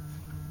peace.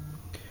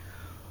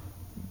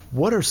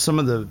 What are some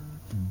of the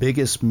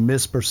biggest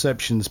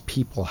misperceptions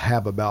people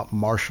have about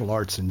martial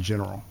arts in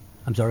general?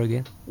 I'm sorry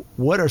again?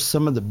 What are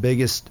some of the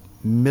biggest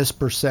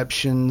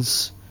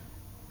misperceptions?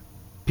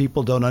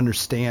 People don't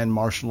understand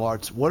martial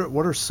arts.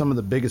 What are some of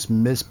the biggest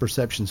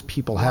misperceptions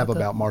people have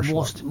about martial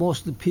arts?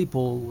 Most of the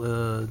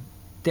people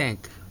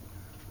think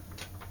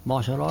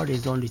martial art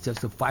is only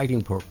just a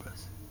fighting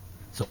purpose.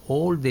 So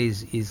all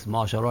this is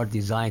martial art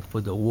designed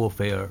for the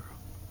warfare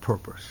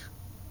purpose.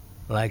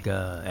 Like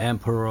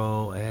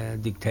emperor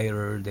and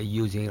dictator, they're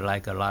using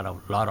like a lot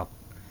of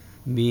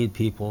mean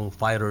people,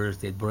 fighters.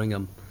 They bring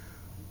them,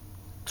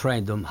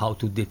 train them how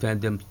to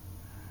defend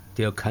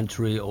their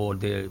country or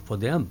for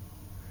them.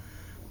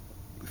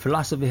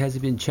 Philosophy has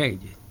been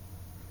changed.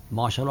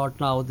 Martial art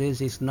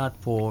nowadays is not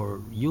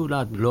for you.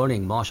 Not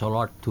learning martial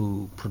art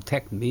to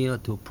protect me or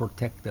to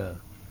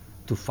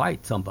to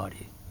fight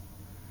somebody.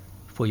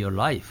 For your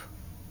life,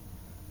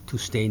 to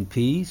stay in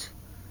peace,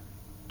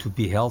 to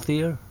be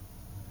healthier,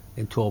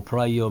 and to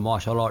apply your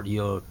martial art,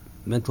 your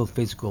mental,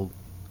 physical,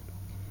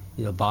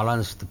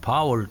 balance, the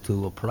power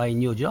to apply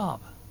in your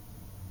job.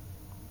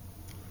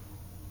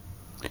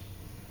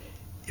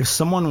 If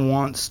someone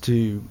wants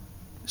to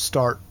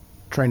start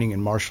training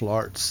in martial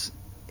arts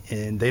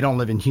and they don't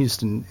live in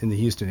the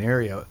Houston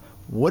area,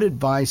 what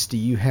advice do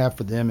you have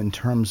for them in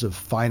terms of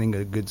finding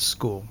a good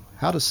school?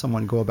 How does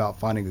someone go about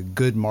finding a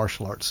good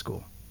martial arts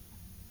school?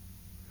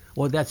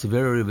 Well, that's a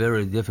very,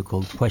 very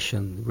difficult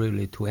question,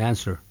 really, to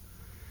answer.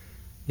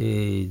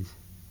 I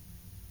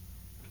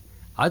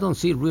don't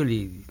see it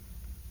really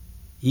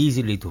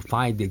easily to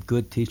find the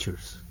good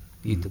teachers.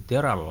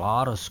 There are a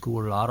lot of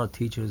schools, a lot of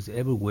teachers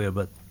everywhere,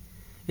 but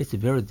it's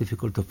very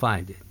difficult to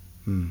find it.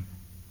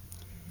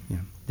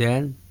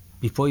 Then,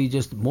 before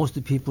most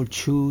of the people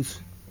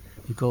choose,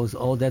 because,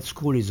 that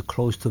school is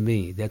close to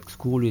me. That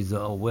school is,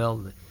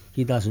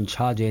 he doesn't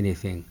charge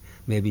anything.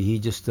 Maybe he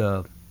just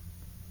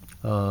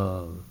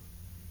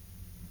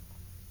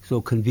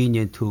so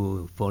convenient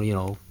for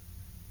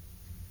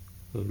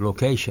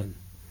location.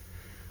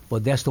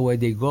 But that's the way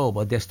they go.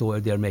 But that's the way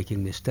they're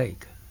making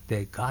mistake.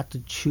 They got to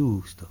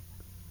choose.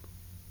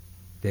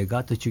 You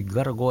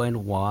gotta go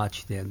and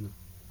watch them,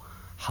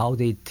 how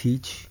they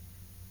teach.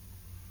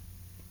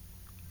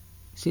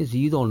 Since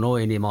you don't know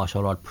any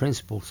martial art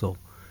principles, so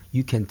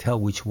you can tell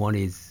which one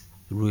is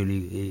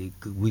really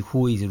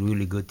who is a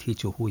really good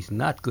teacher, who is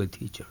not good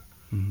teacher.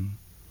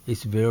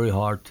 It's very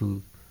hard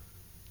to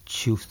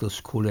choose the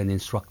school and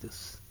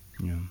instructors.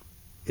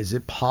 Is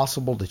it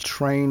possible to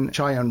train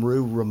Chai Yun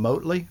Ryu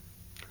remotely?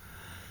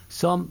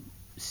 Some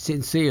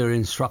sincere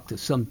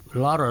instructors, a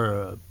lot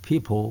of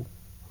people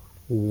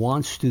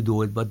wants to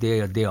do it, but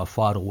they are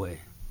far away.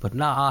 But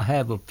now I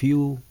have a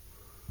few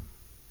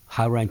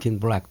high-ranking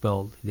black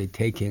belt. They're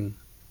taking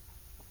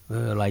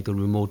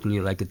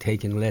remotely,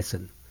 taking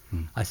lesson.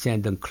 I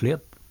send them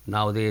clip.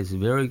 Nowadays,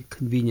 it's very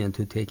convenient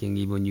to taking.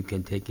 Even you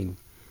can taking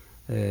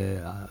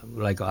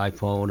like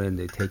iPhone, and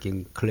they're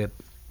taking clip,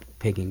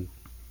 picking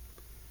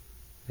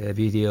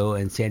video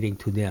and sending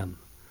to them.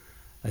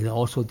 And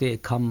also they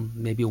come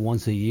maybe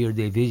once a year,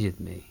 they visit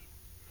me.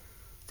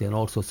 Then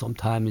also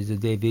sometimes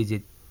they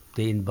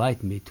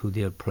invite me to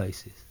their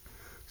places.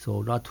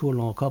 So not too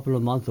long, a couple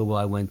of months ago,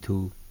 I went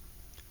to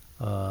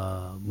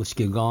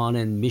Muskegon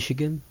in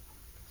Michigan.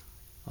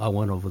 I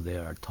went over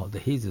there. I taught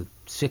that he's a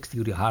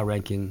 6th-degree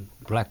high-ranking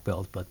black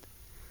belt, but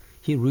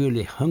he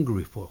really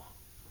hungry for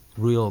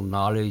real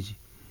knowledge.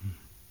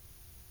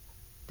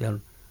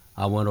 Then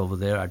I went over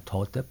there. I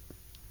taught them.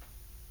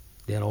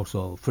 Then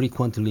also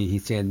frequently he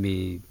sent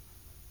me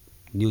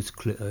news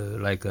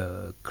like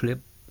a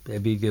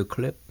video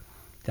clip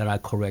that I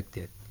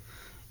corrected.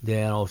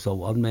 Then also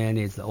one man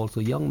is also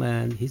a young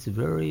man. He's a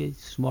very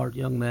smart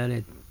young man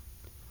at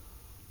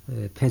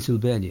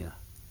Pennsylvania.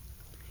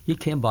 He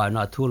came by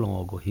not too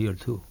long ago here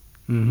too.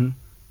 Mm-hmm.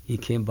 He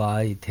came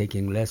by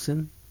taking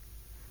lesson.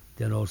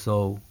 Then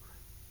also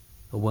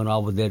when I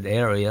was in that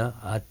area,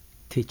 I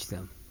teach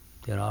them.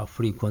 Then I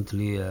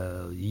frequently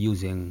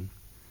using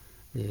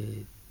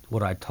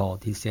what I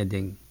taught. He's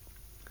sending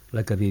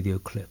like a video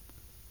clip.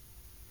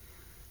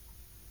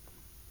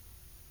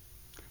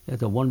 Yeah,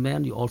 the one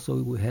man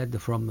we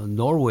had from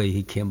Norway.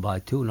 He came by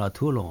too, not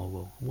too long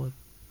ago. What,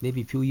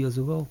 maybe a few years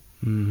ago.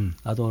 Mm-hmm.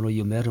 I don't know if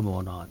you met him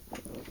or not.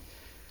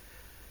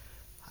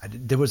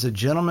 There was a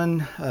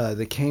gentleman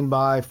that came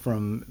by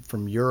from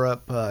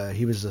Europe.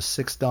 He was a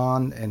 6th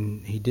Dan,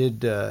 and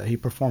he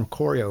performed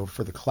choreo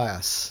for the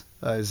class.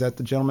 Is that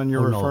the gentleman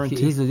you're referring to?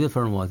 He's a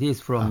different one.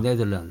 He's from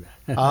Netherlands.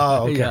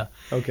 Oh, okay. Yeah.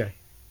 Okay.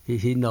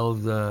 He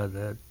knows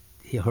that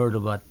he heard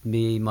about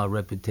me, my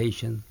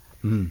reputation.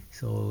 Mm-hmm.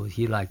 So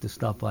he liked to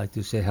stop by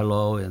to say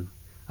hello, and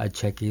I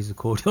check his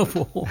choreo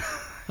for.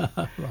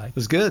 Right. It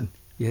was good.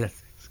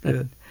 Yes. It's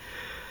good.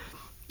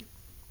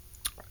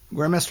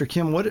 Grandmaster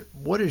Kim,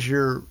 what is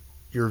your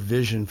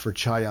vision for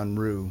Chayan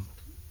Ryu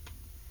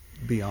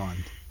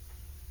beyond?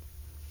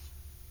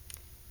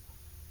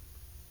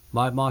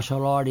 My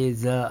martial art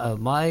is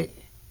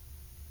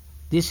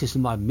this is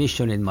my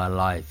mission in my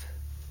life.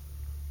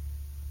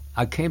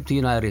 I came to the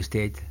United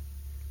States,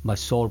 my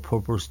sole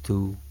purpose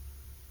to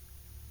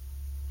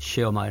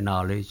share my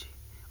knowledge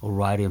or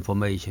right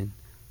information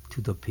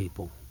to the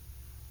people.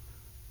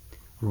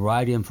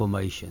 Right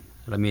information.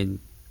 I mean,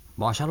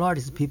 martial art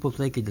is people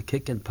think it's a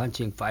kicking,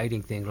 punching,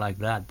 fighting thing like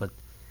that, but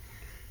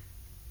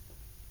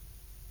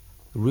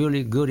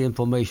really good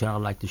information I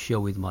like to share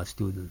with my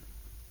students.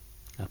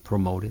 I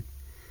promote it.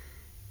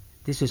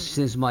 This is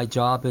since my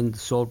job and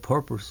sole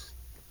purpose.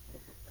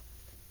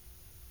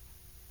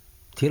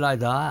 Till I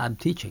die, I'm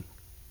teaching.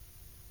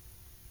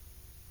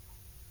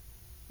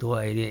 No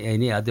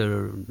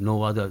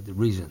other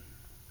reason.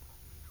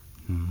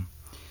 Mm-hmm.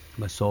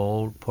 My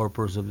sole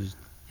purpose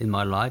in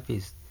my life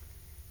is,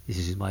 this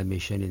is my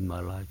mission in my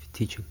life,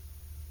 teaching.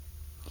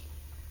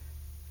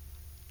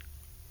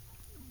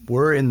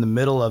 We're in the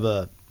middle of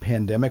a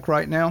pandemic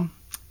right now.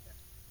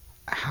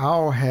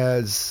 How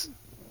has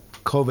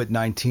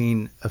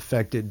COVID-19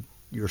 affected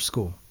your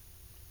school?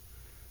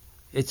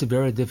 It's a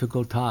very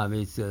difficult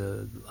time.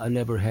 I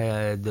never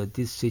had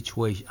this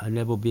situation. I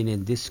never been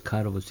in this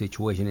kind of a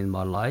situation in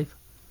my life.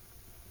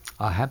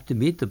 I have to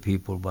meet the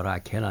people, but I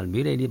cannot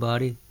meet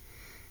anybody.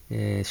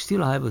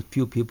 Still, I have a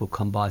few people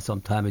come by.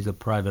 Sometimes it's a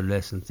private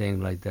lesson,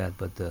 thing like that.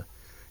 But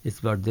it's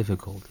very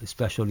difficult,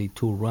 especially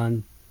to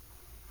run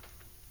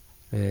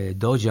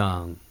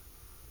dojang.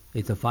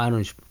 It's a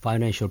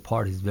financial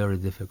part is very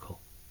difficult.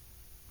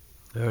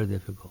 Very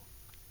difficult.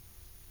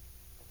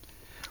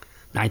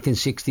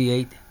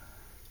 1968,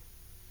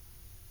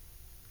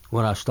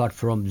 when I start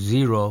from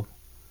zero,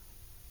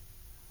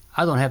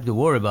 I don't have to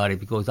worry about it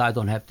because I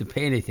don't have to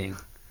pay anything.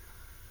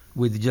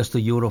 With just a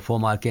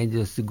uniform, I can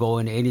just go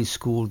in any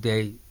school,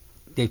 they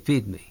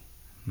feed me.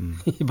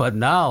 Mm. But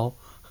now,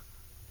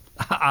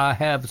 I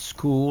have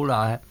school,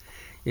 I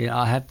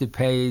have to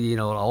pay,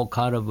 all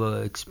kind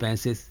of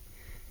expenses.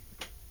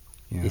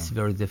 Yeah. It's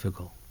very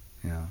difficult.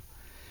 Yeah.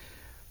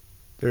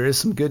 There is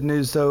some good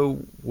news, though.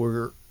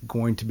 We're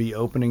going to be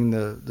opening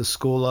the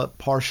school up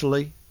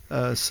partially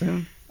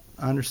soon,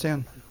 I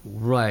understand.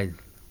 Right.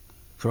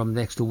 From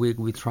next week,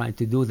 we're trying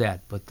to do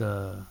that, but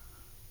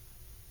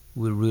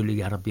we really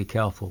got to be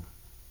careful.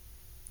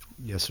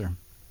 Yes, sir.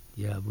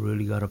 Yeah, we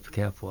really got to be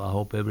careful. I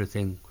hope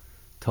everything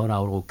turn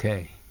out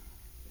okay.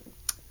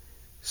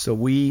 So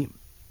we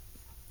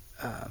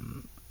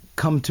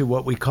come to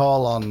what we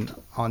call on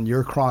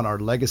Eurocron our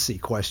legacy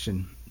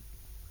question.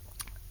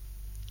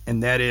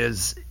 And that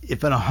is,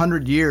 if in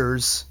 100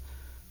 years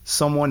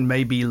someone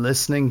may be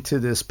listening to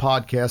this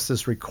podcast,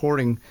 this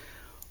recording,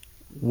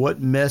 what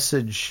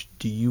message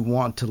do you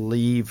want to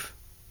leave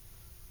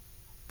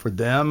for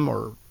them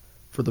or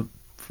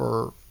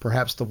for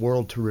perhaps the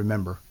world to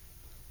remember?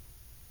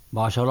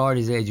 Martial art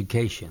is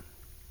education,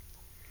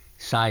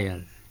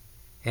 science,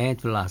 and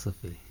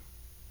philosophy.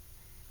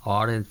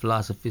 Art and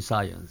philosophy,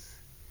 science.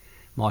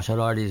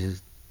 Martial art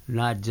is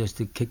not just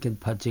the kicking,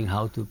 punching,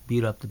 how to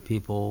beat up the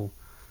people,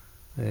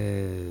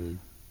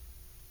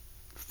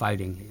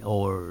 fighting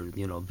or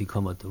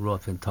become a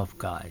rough and tough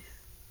guy.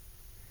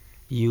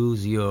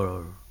 Use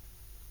your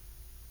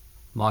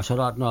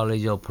martial art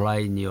knowledge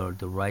applying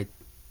the right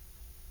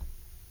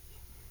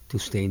to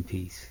stay in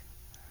peace.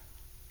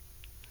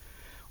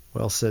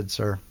 Well said,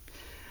 sir.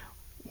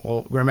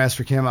 Well,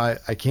 Grandmaster Kim, I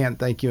can't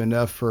thank you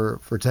enough for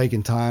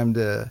taking time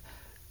to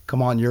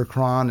come on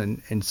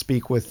Eurocron and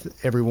speak with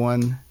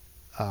everyone.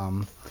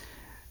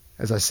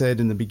 As I said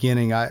in the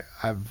beginning,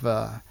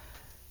 I've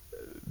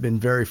been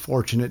very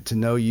fortunate to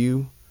know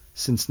you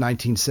since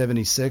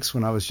 1976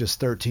 when I was just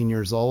 13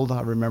 years old.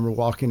 I remember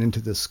walking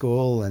into the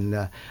school, and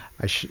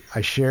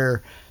I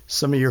share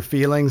some of your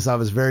feelings. I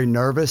was very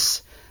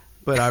nervous,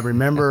 but I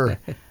remember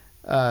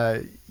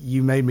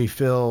you made me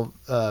feel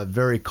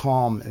very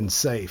calm and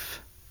safe.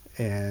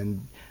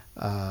 And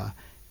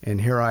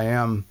here I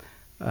am,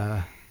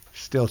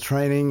 still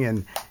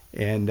training,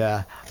 and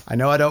I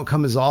know I don't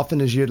come as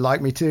often as you'd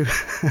like me to,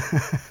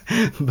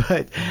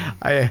 but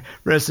I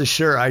rest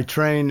assured I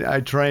train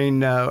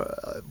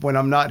when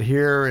I'm not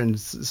here, and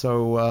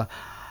so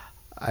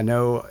I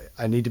know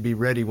I need to be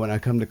ready when I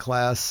come to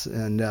class.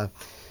 And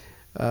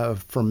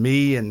for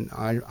me, and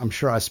I'm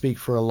sure I speak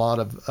for a lot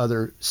of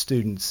other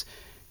students,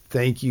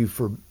 thank you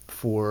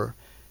for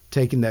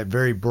taking that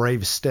very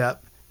brave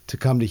step to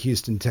come to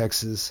Houston,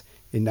 Texas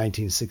in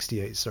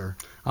 1968, sir.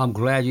 I'm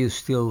glad you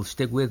still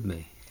stick with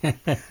me.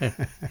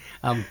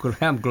 I'm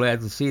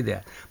glad to see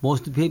that.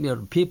 Most of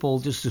the people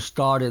just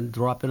start and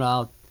dropping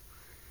out,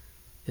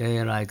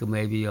 and like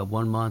maybe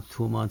 1 month,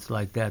 2 months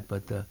like that.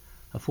 But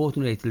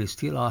unfortunately,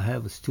 still I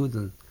have a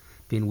student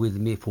been with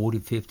me 40,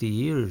 50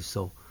 years.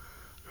 So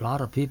a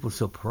lot of people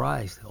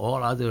surprised.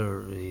 All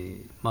other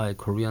my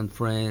Korean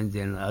friends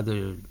and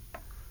other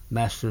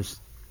masters.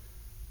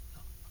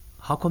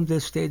 How come they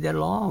stay that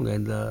long?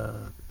 And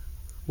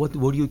what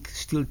were you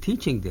still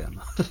teaching them?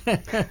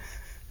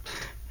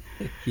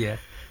 Yeah,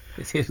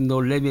 there's no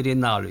limit in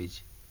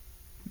knowledge.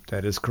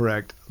 That is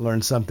correct.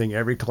 Learn something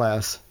every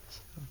class.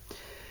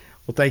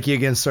 Well, thank you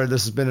again, sir.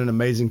 This has been an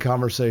amazing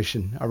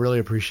conversation. I really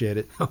appreciate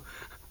it.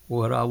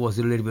 Well, I was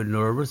a little bit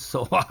nervous,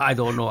 so I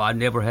don't know. I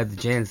never had the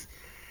chance to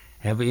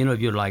have an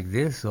interview like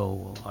this,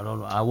 so I don't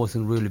know. I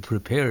wasn't really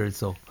prepared,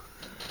 so.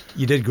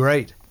 You did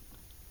great.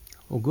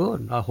 Oh,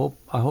 good. I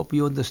hope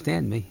you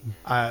understand me.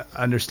 I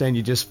understand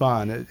you just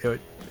fine.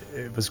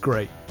 It was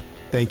great.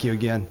 Thank you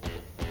again.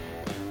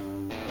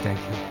 Thank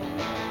you.